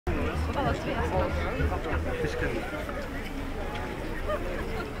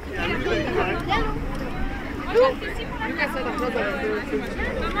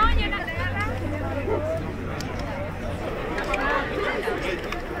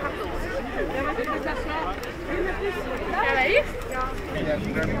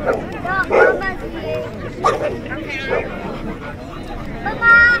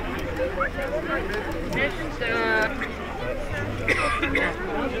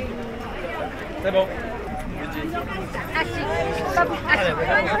C'est bon.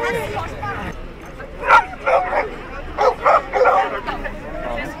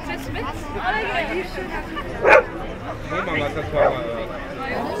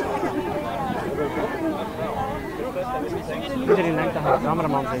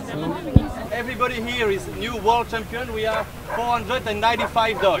 Everybody here is new world champion. We are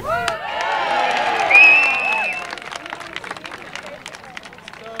 495 dogs.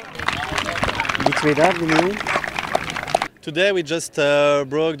 Today we just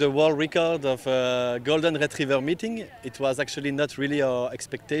broke the world record of golden retriever meeting. It was actually not really our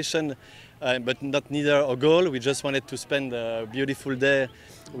expectation, but not neither our goal. We just wanted to spend a beautiful day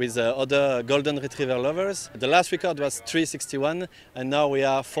with other golden retriever lovers. The last record was 361 and now we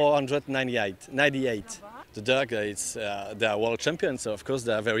are 498. The dog, they are world champions, so of course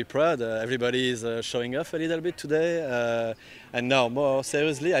they are very proud. Everybody is showing off a little bit today. And now, more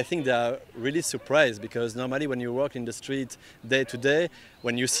seriously, I think they are really surprised because normally when you walk in the street day to day,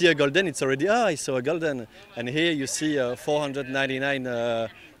 when you see a golden, it's already, I saw a golden. And here you see 499, I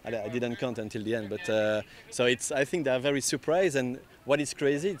didn't count until the end, but so I think they are very surprised. And what is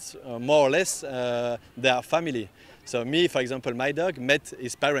crazy, it's more or less they are family. So me, for example, my dog met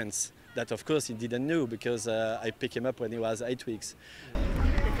his parents. That of course he didn't know because I picked him up when he was 8 weeks.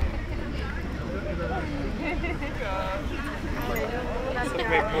 Some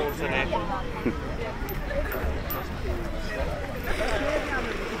big balls in it.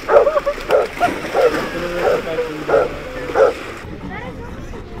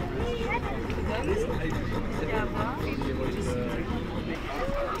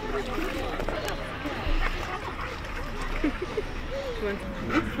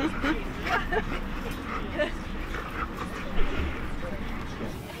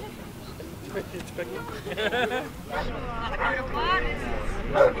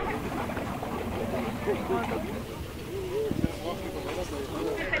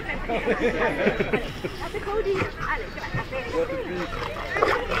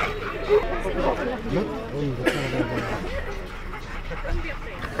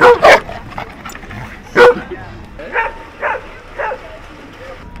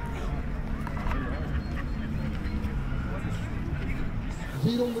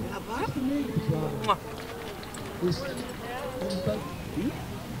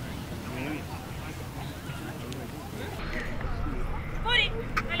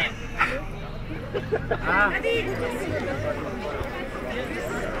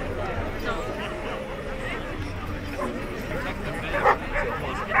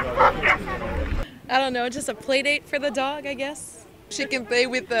 I don't know, just a play date for the dog, I guess. She can play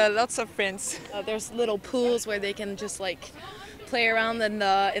with lots of friends. There's little pools where they can just like play around in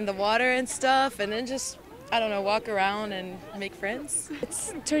the water and stuff, and then just, I don't know, walk around and make friends.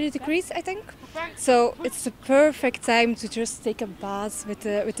 It's 30 degrees, I think. So it's the perfect time to just take a bath with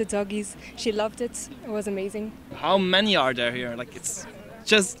the doggies. She loved it. It was amazing. How many are there here? Like, it's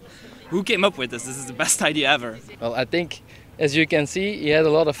just, who came up with this? This is the best idea ever. Well, I think, as you can see, he had a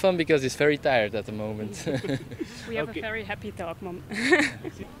lot of fun because he's very tired at the moment. We have a very happy dog, Mom.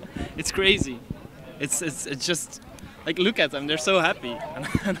 It's crazy. It's just, like, look at them, they're so happy,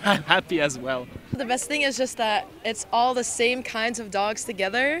 and I'm happy as well. The best thing is just that it's all the same kinds of dogs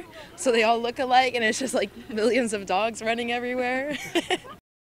together, so they all look alike, and it's just like millions of dogs running everywhere.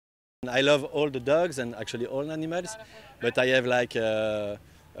 I love all the dogs and actually all animals, but I have like a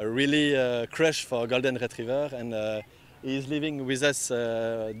really crush for golden retriever, and he's living with us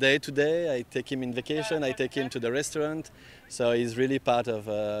day to day. I take him in vacation, I take him to the restaurant, so he's really part of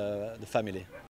the family.